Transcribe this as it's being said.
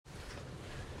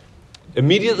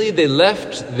Immediately they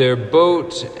left their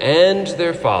boat and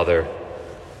their father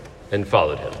and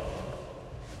followed him.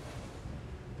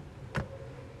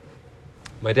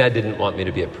 My dad didn't want me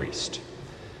to be a priest,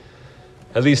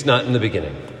 at least not in the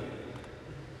beginning.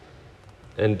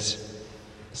 And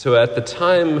so at the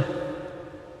time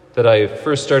that I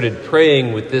first started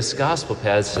praying with this gospel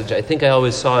passage, I think I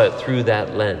always saw it through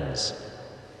that lens.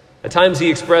 At times he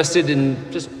expressed it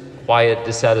in just quiet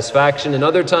dissatisfaction, and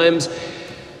other times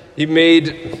he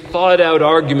made thought-out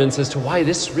arguments as to why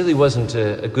this really wasn't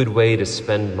a good way to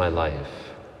spend my life.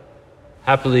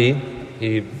 Happily,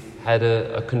 he had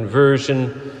a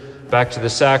conversion back to the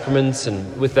sacraments,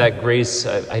 and with that grace,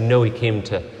 I know he came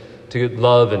to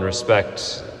love and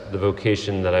respect the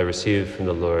vocation that I received from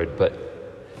the Lord. But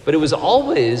it was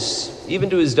always, even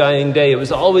to his dying day, it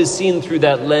was always seen through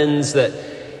that lens that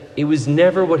it was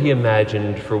never what he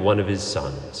imagined for one of his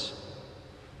sons.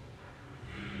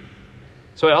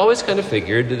 So I always kind of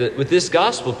figured that with this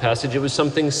gospel passage, it was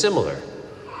something similar.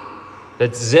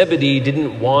 That Zebedee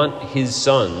didn't want his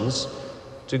sons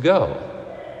to go.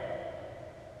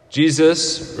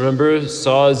 Jesus, remember,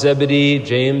 saw Zebedee,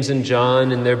 James and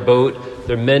John in their boat.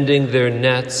 They're mending their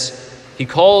nets. He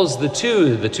calls the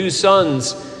two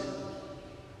sons.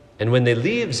 And when they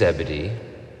leave Zebedee,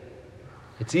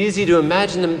 it's easy to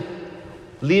imagine them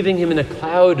leaving him in a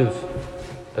cloud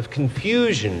of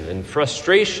confusion and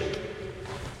frustration.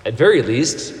 At very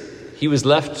least, he was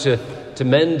left to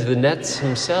mend the nets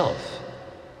himself.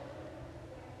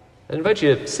 I invite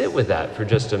you to sit with that for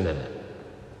just a minute.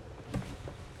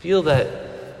 Feel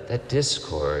that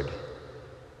discord.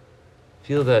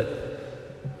 Feel that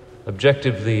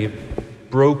objectively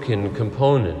broken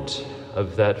component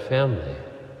of that family.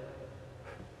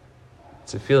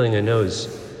 It's a feeling I know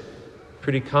is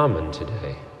pretty common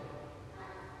today.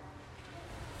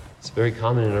 It's very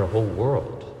common in our whole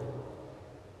world.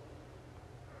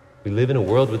 We live in a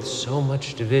world with so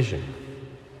much division,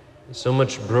 so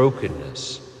much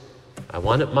brokenness. I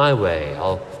want it my way.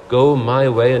 I'll go my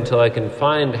way until I can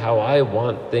find how I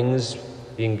want things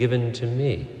being given to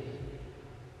me.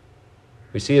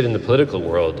 We see it in the political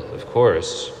world, of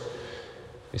course.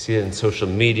 We see it in social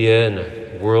media, in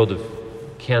a world of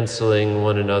canceling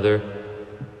one another.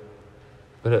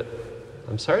 But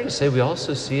I'm sorry to say we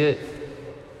also see it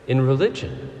in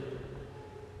religion.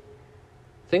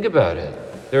 Think about it.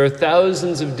 There are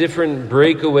thousands of different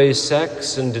breakaway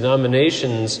sects and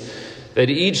denominations that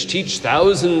each teach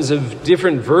thousands of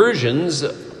different versions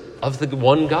of the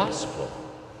one gospel.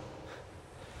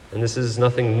 And this is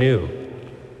nothing new.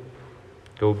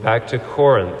 Go back to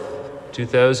Corinth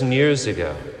 2,000 years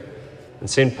ago. And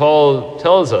St. Paul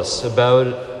tells us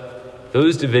about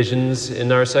those divisions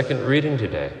in our second reading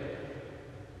today.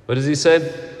 What does he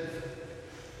say?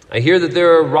 I hear that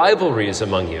there are rivalries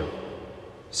among you.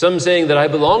 Some saying that I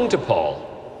belong to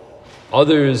Paul,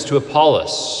 others to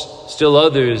Apollos, still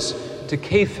others to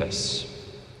Cephas,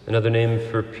 another name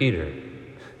for Peter.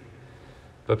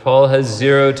 But Paul has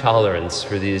zero tolerance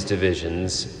for these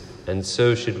divisions, and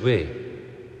so should we.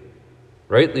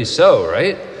 Rightly so,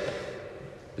 right?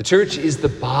 The church is the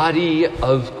body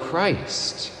of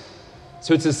Christ.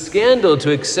 So it's a scandal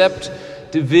to accept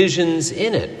divisions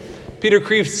in it. Peter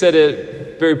Kreeft said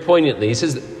it very poignantly. He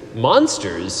says,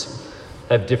 monsters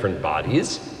have different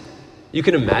bodies. You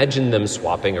can imagine them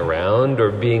swapping around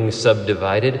or being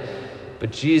subdivided,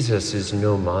 but Jesus is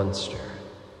no monster.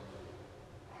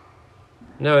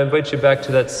 Now I invite you back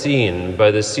to that scene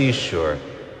by the seashore.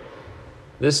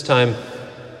 This time,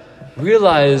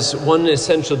 realize one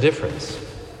essential difference.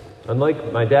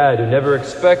 Unlike my dad, who never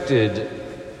expected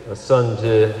a son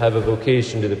to have a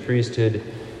vocation to the priesthood,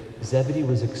 Zebedee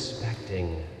was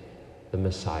expecting the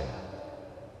Messiah.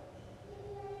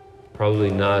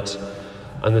 Probably not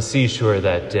on the seashore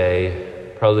that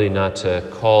day, probably not to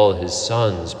call his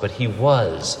sons, but he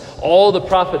was. All the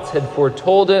prophets had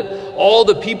foretold it, all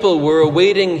the people were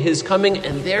awaiting his coming,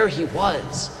 and there he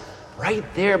was, right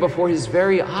there before his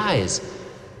very eyes.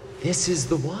 This is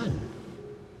the one.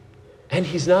 And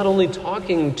he's not only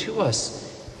talking to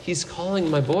us, he's calling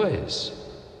my boys.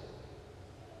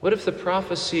 What if the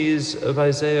prophecies of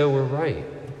Isaiah were right?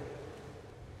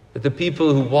 That the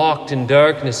people who walked in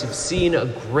darkness have seen a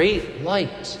great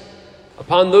light.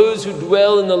 Upon those who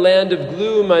dwell in the land of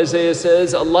gloom, Isaiah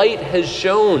says, a light has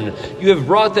shone. You have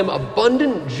brought them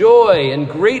abundant joy and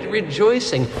great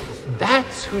rejoicing.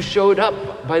 That's who showed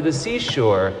up by the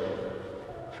seashore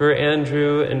for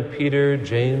Andrew and Peter,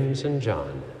 James and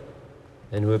John,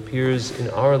 and who appears in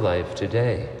our life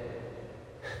today.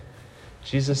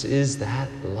 Jesus is that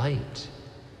light.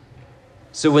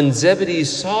 So when Zebedee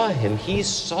saw him, he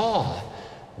saw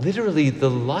literally the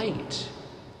light.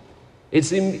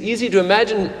 It's easy to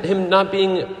imagine him not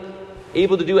being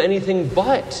able to do anything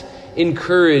but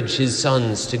encourage his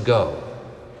sons to go.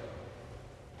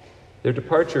 Their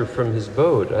departure from his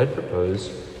boat, I'd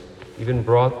propose, even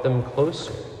brought them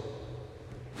closer.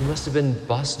 He must have been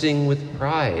busting with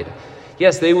pride.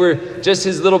 Yes, they were just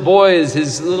his little boys,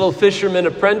 his little fishermen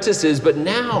apprentices, but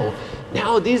now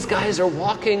these guys are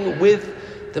walking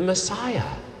with the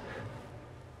Messiah.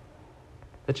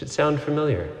 That should sound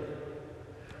familiar.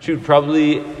 Shoot,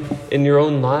 probably in your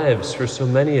own lives for so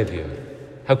many of you.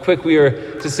 How quick we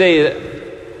are to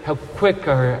say how quick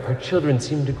our children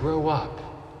seem to grow up.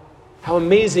 How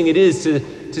amazing it is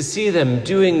to see them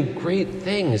doing great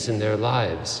things in their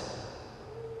lives.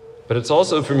 But it's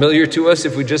also familiar to us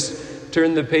if we just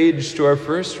turn the page to our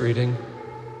first reading.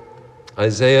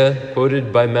 Isaiah,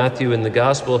 quoted by Matthew in the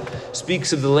Gospel,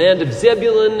 speaks of the land of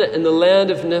Zebulun and the land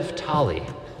of Naphtali.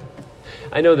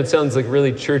 I know that sounds like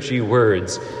really churchy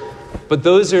words, but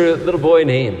those are little boy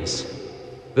names.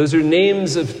 Those are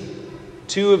names of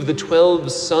 2 of the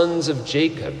 12 sons of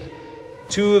Jacob,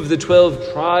 2 of the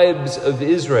 12 tribes of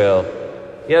Israel.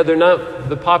 Yeah, they're not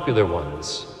the popular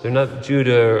ones. They're not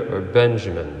Judah or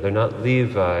Benjamin. They're not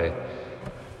Levi.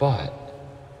 But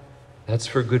that's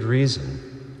for good reason.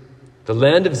 The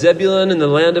land of Zebulun and the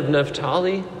land of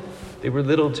Naphtali, they were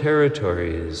little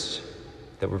territories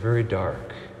that were very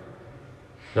dark.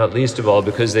 Not least of all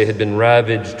because they had been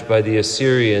ravaged by the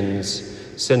Assyrians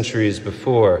centuries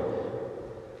before.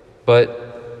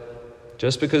 But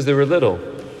just because they were little,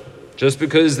 just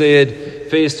because they had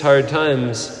faced hard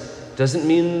times, doesn't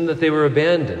mean that they were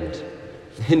abandoned.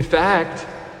 In fact,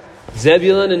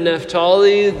 Zebulun and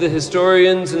Naphtali, the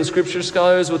historians and scripture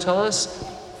scholars will tell us,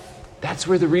 that's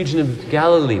where the region of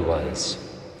Galilee was.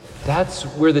 That's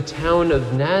where the town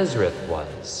of Nazareth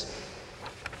was.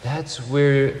 That's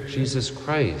where Jesus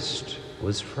Christ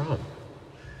was from.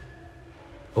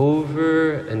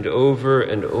 Over and over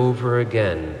and over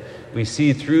again, we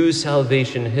see through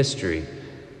salvation history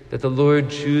that the Lord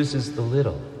chooses the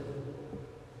little,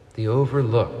 the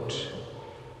overlooked,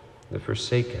 the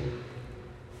forsaken,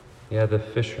 the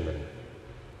fisherman,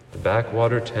 the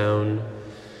backwater town,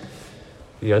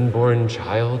 the unborn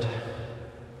child,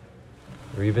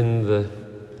 or even the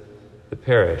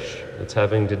parish that's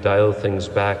having to dial things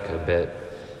back a bit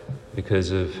because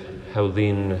of how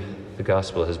lean the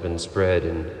gospel has been spread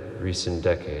in recent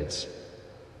decades.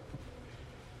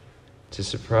 To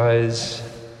surprise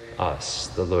us,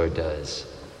 the Lord does,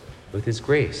 with his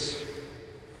grace,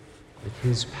 with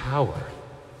his power.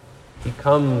 He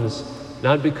comes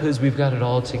not because we've got it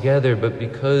all together, but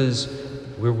because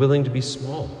we're willing to be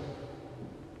small.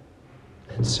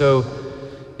 And so,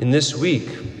 in this week,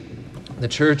 the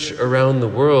church around the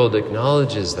world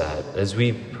acknowledges that as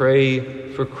we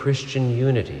pray for Christian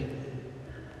unity.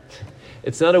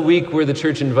 It's not a week where the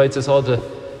church invites us all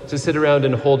to sit around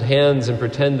and hold hands and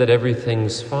pretend that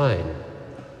everything's fine,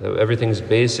 that everything's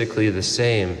basically the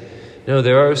same. No,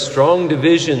 there are strong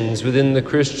divisions within the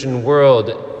Christian world.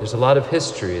 There's a lot of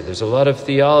history. There's a lot of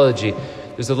theology.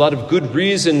 There's a lot of good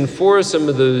reason for some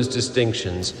of those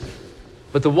distinctions.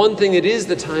 But the one thing it is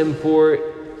the time for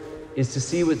is to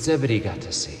see what Zebedee got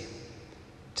to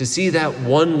see that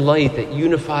one light that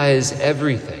unifies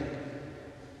everything.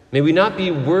 May we not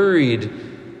be worried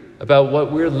about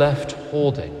what we're left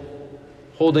holding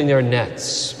our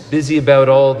nets, busy about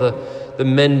all the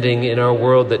mending in our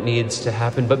world that needs to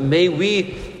happen, but may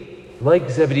we, like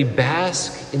Zebedee,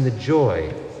 bask in the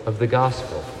joy of the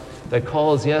gospel that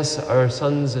calls, yes, our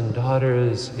sons and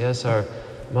daughters, yes, our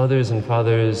mothers and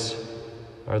fathers,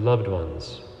 our loved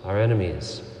ones, our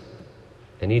enemies,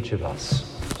 and each of us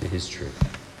to his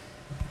truth.